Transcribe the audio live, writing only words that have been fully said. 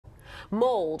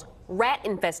Mold, rat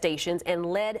infestations, and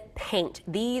lead paint.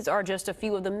 These are just a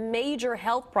few of the major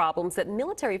health problems that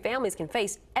military families can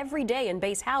face every day in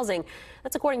base housing.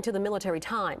 That's according to the Military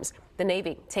Times. The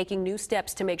Navy taking new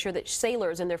steps to make sure that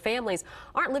sailors and their families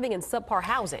aren't living in subpar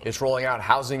housing. It's rolling out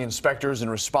housing inspectors in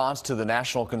response to the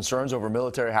national concerns over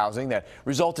military housing that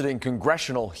resulted in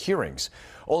congressional hearings.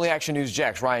 Only Action News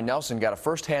Jack's Ryan Nelson got a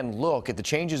first-hand look at the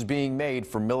changes being made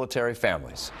for military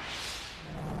families.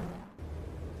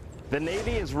 The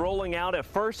Navy is rolling out a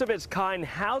first-of-its-kind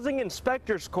housing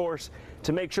inspectors course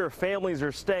to make sure families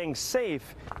are staying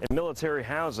safe in military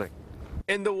housing.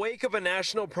 In the wake of a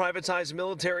national privatized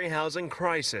military housing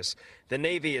crisis, the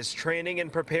Navy is training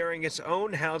and preparing its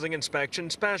own housing inspection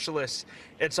specialists.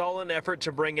 It's all an effort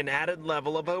to bring an added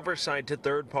level of oversight to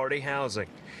third-party housing.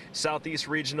 Southeast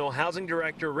Regional Housing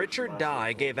Director Richard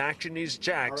Dye gave Action News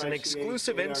Jax an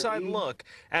exclusive inside look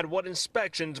at what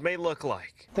inspections may look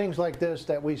like. Things like this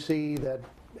that we see that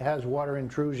has water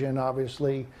intrusion,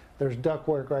 obviously, there's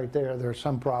ductwork right there, there's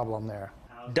some problem there.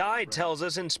 Dye tells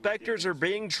us inspectors are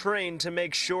being trained to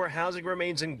make sure housing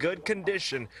remains in good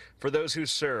condition for those who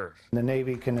serve. The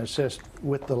Navy can assist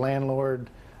with the landlord,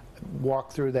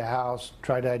 walk through the house,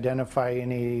 try to identify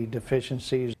any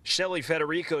deficiencies. Shelley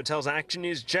Federico tells Action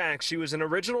News Jax she was an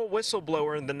original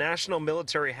whistleblower in the national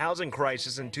military housing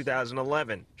crisis in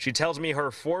 2011. She tells me her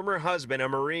former husband, a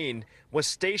Marine, was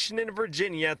stationed in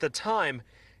Virginia at the time.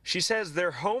 She says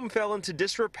their home fell into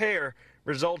disrepair,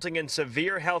 resulting in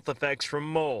severe health effects from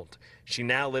mold. She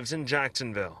now lives in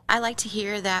Jacksonville. I like to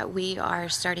hear that we are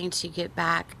starting to get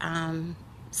back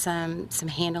some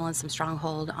handle and some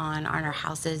stronghold on our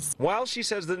houses. While she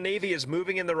says the Navy is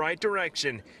moving in the right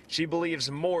direction, she believes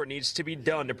more needs to be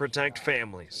done to protect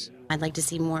families. I'd like to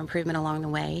see more improvement along the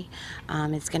way.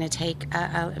 It's going to take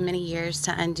many years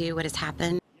to undo what has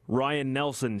happened. Ryan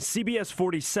Nelson, CBS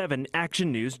 47 Action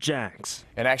News Jax.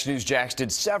 And Action News Jax did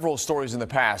several stories in the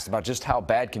past about just how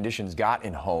bad conditions got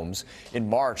in homes. In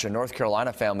March, a North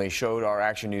Carolina family showed our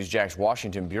Action News Jax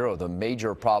Washington Bureau the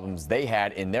major problems they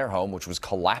had in their home, which was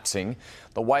collapsing.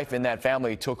 The wife in that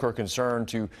family took her concern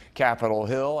to Capitol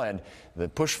Hill and the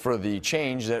push for the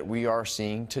change that we are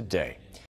seeing today.